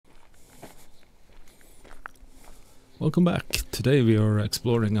Welcome back. Today we are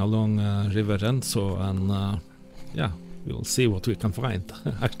exploring along River Renså and yeah, we'll see what we can find.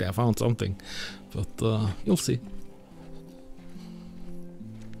 Actually I found something, but you'll see.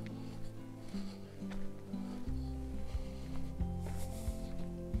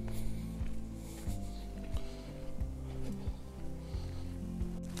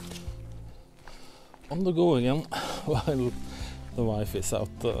 On the go again while the wife is out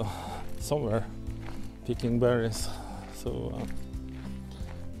somewhere picking berries. So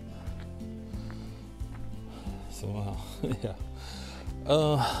yeah.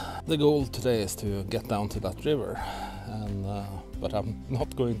 The goal today is to get down to that river, and but I'm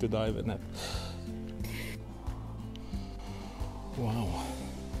not going to dive in it. Wow.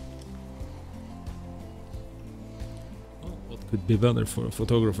 What could be better for a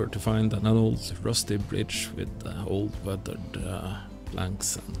photographer to find an old rusty bridge with old weathered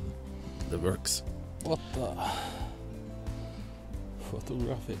planks and the works. What the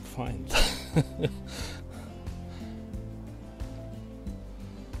photographic find.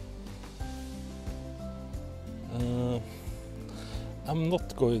 I'm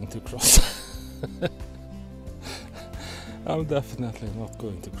not going to cross. I'm definitely not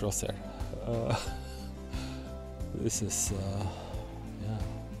going to cross here. This is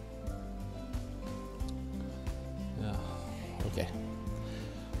yeah, okay,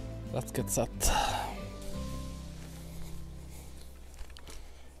 let's get set.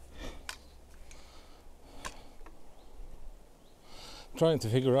 Trying to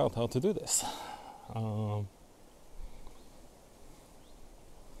figure out how to do this.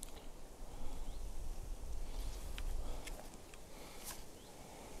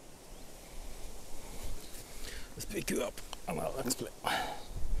 Let's pick you up and I'll explain.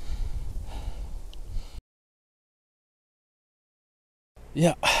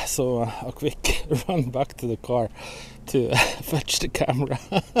 Yeah, so a quick run back to the car to fetch the camera.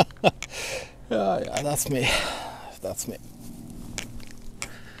 Yeah, that's me. That's me.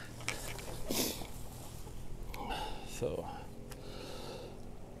 So,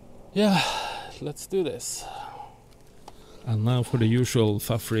 yeah, let's do this. And now for the usual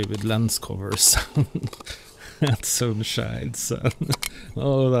fuffery with lens covers and sunshades and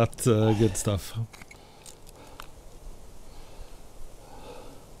all that good stuff.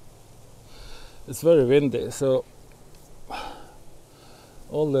 It's very windy, so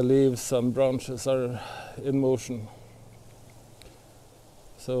all the leaves and branches are in motion.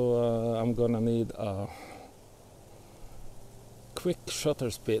 So I'm gonna need a quick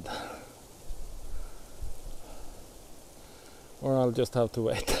shutter speed, or I'll just have to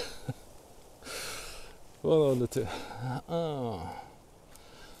wait. One of the two. Oh.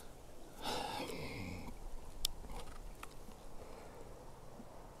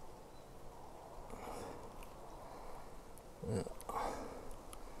 Yeah.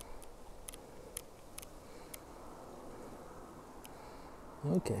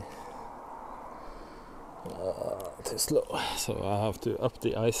 Okay. Too slow, so I have to up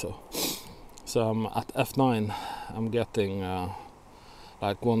the ISO. So I'm at f9. I'm getting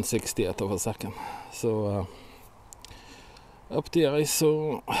like 1/60th of a second. So up the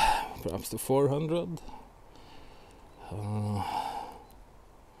ISO, perhaps to 400.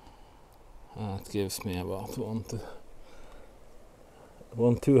 That gives me about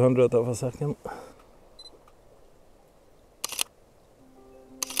 1/200th of a second.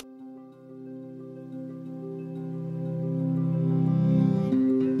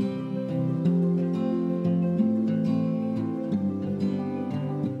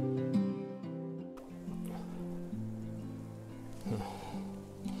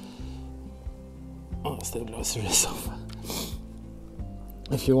 Stabilizer is off.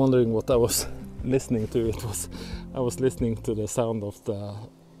 If you're wondering what I was listening to, I was listening to the sound of the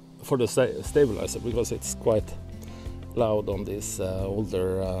stabilizer, because it's quite loud on these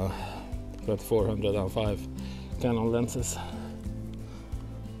older 2405 Canon lenses.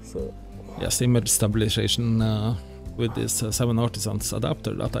 So yes, image stabilization with this 7 Artisans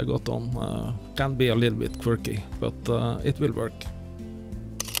adapter that I got on can be a little bit quirky, but it will work.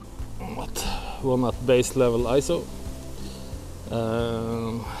 One at base level ISO,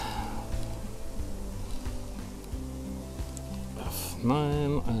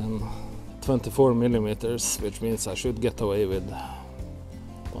 f9 and 24 millimeters, which means I should get away with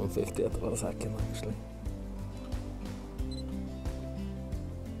 1/50th of a second actually.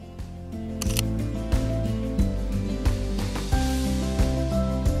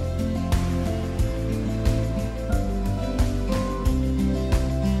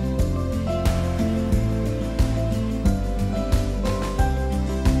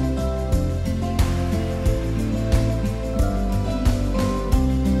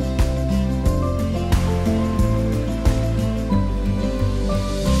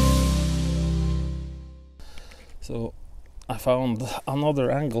 found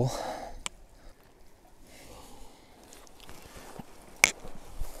another angle.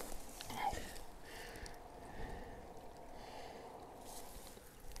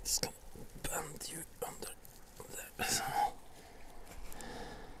 Just gonna bend you under there. So.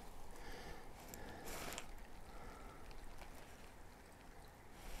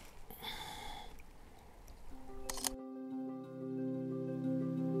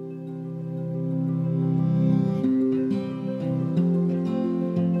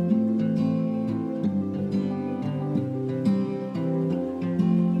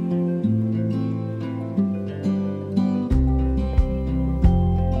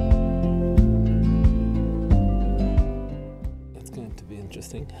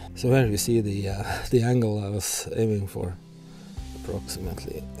 So here you see the angle I was aiming for,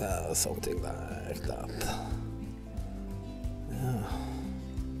 approximately something like that. Yeah.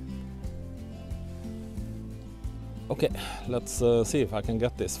 Okay, let's see if I can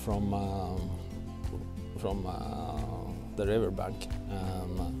get this from the riverbank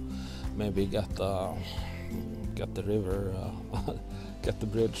and maybe get the river, get the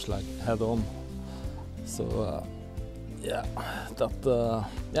bridge like head on. So. Yeah,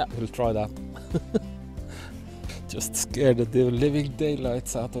 we'll try that. Just scared the living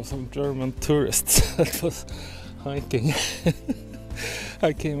daylights out of some German tourists that was hiking.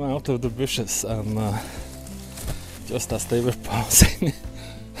 I came out of the bushes and just as they were passing.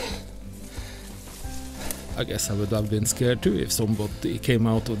 I guess I would have been scared too if somebody came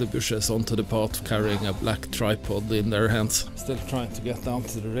out of the bushes onto the path carrying a black tripod in their hands. Still trying to get down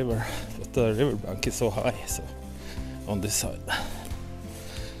to the river, but the riverbank is so high, so on this side.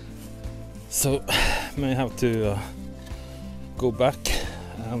 So may have to go back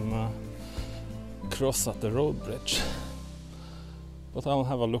and cross at the road bridge. But I'll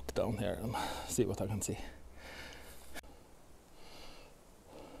have a look down here and see what I can see.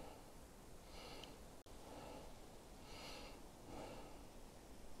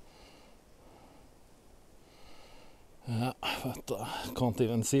 Yeah, but I can't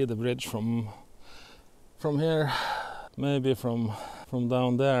even see the bridge from here. Maybe from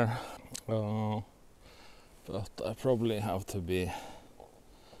down there, but I probably have to be.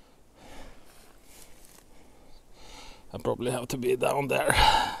 I probably have to be down there.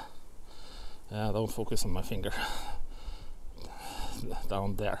 Yeah, don't focus on my finger.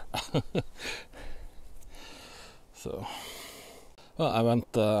 Down there. So, well, I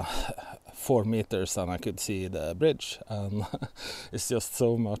went 4 meters and I could see the bridge, and it's just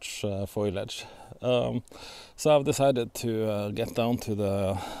so much foliage. So I've decided to get down to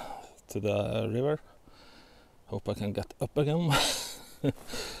the river. Hope I can get up again.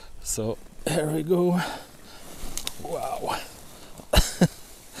 So here we go. Wow.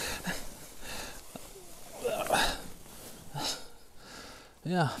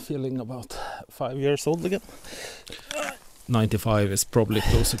 Yeah, feeling about 5 years old again. 95 is probably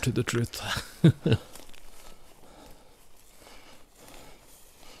closer to the truth.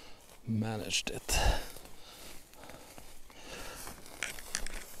 Managed it.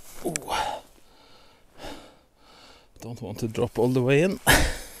 Ooh. Don't want to drop all the way in.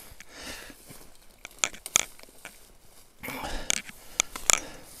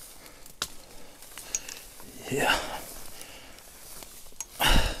 Yeah.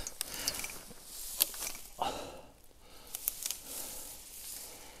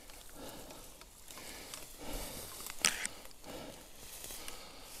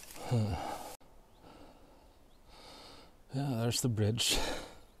 Yeah, there's the bridge.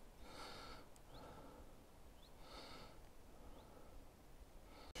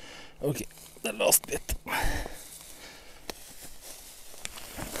 Okay, the last bit.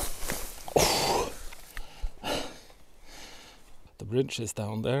 Oh. The bridge is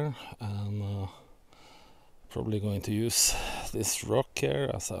down there, and probably going to use this rock here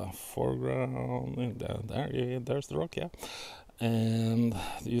as a foreground. There's the rock, yeah, and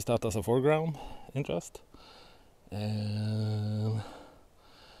use that as a foreground interest, and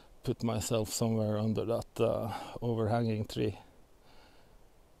put myself somewhere under that overhanging tree.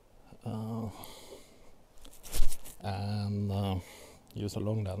 And use a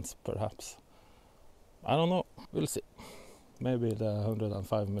long lens perhaps. I don't know, we'll see. Maybe the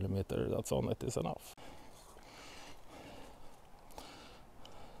 105mm that's on it is enough.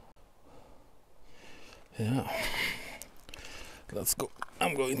 Yeah, let's go.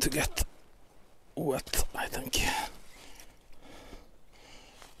 I'm going to get wet, I think.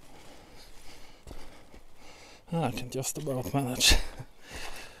 I can just about manage.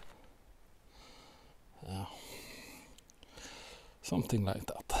 Yeah. Something like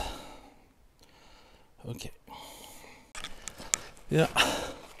that. Okay. yeah,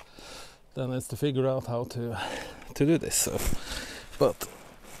 then it's to figure out how to do this. So, but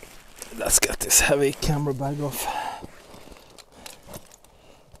let's get this heavy camera bag off.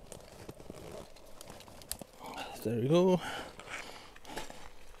 There you go.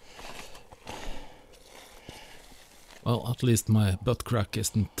 Well, at least my butt crack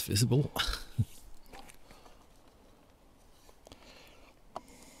isn't visible.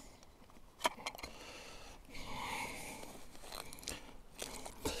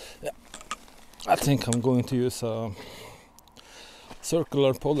 Yeah, I think I'm going to use a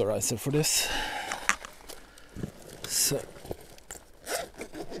circular polarizer for this. So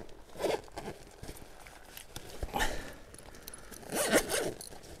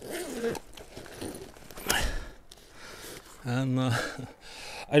and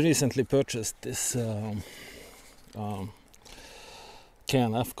I recently purchased this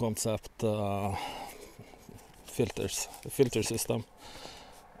K&F Concept filter system,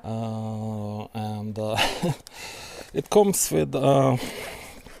 and it comes with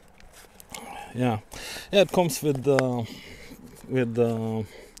it comes with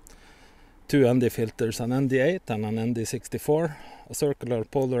two ND filters, an ND8 and an ND64, a circular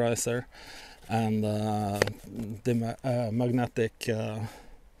polarizer, and the magnetic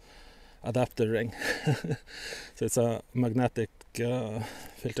adapter ring. So it's a magnetic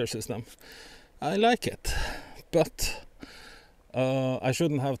filter system. I like it, but I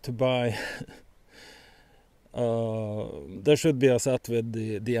shouldn't have to buy. There should be a set with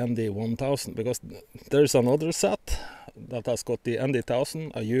the ND1000, because there's another set that has got the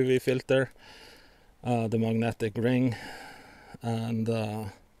ND1000, a UV filter, the magnetic ring, and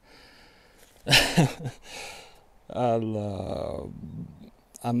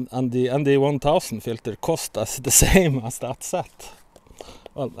and the ND1000 filter cost us the same as that set.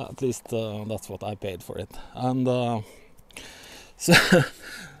 Well, at least that's what I paid for it, and so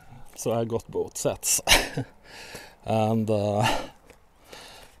I got both sets. And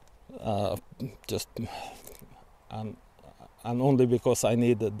just and only because I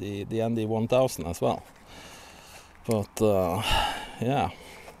needed the ND1000 as well. But yeah,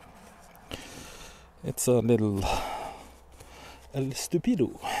 it's a little el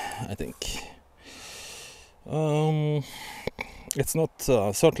stupido, I think. It's not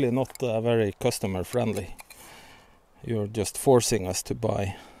certainly not very customer friendly. You're just forcing us to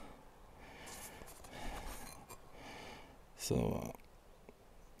buy. So,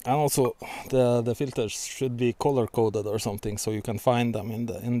 and also the filters should be color coded or something, so you can find them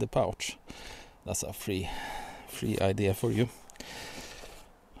in the pouch. That's a free idea for you.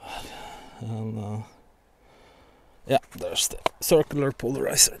 And yeah, there's the circular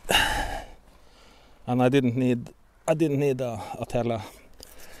polarizer. And I didn't need a tele.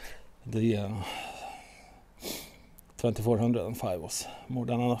 The 2405 was more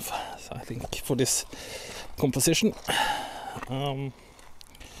than enough, so I think, for this composition.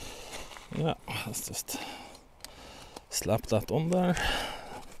 Yeah, let's just slap that on there.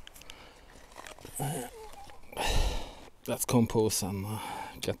 Let's compose and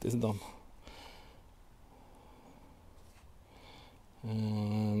get this done.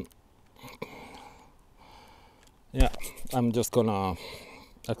 Yeah, I'm just gonna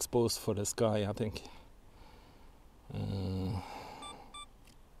expose for the sky, I think.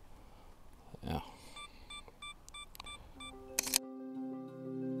 Yeah.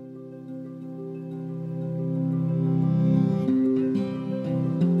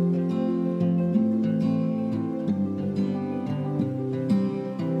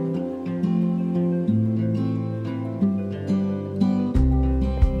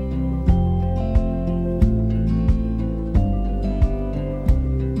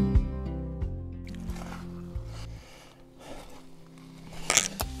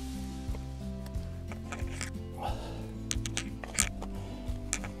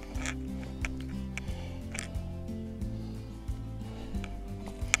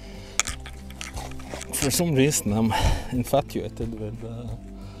 For some reason I'm infatuated with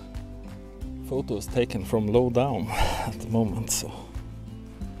photos taken from low down at the moment, so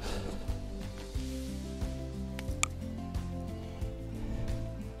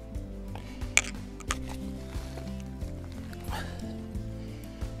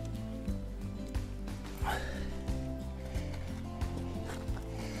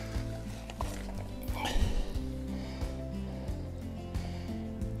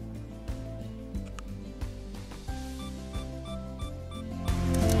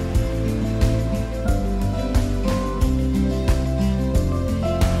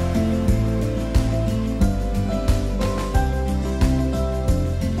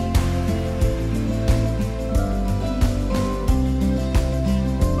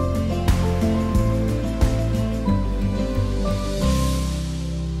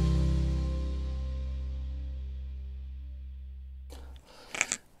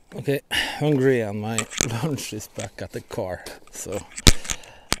Okay, hungry and my lunch is back at the car, so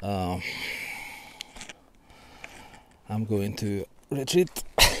I'm going to retreat.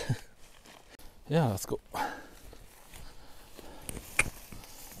 Yeah, let's go.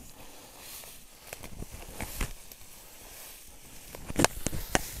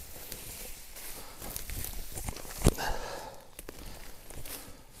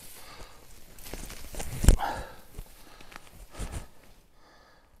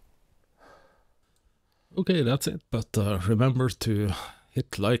 Okay, that's it, but remember to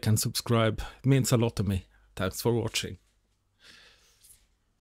hit like and subscribe. It means a lot to me. Thanks for watching.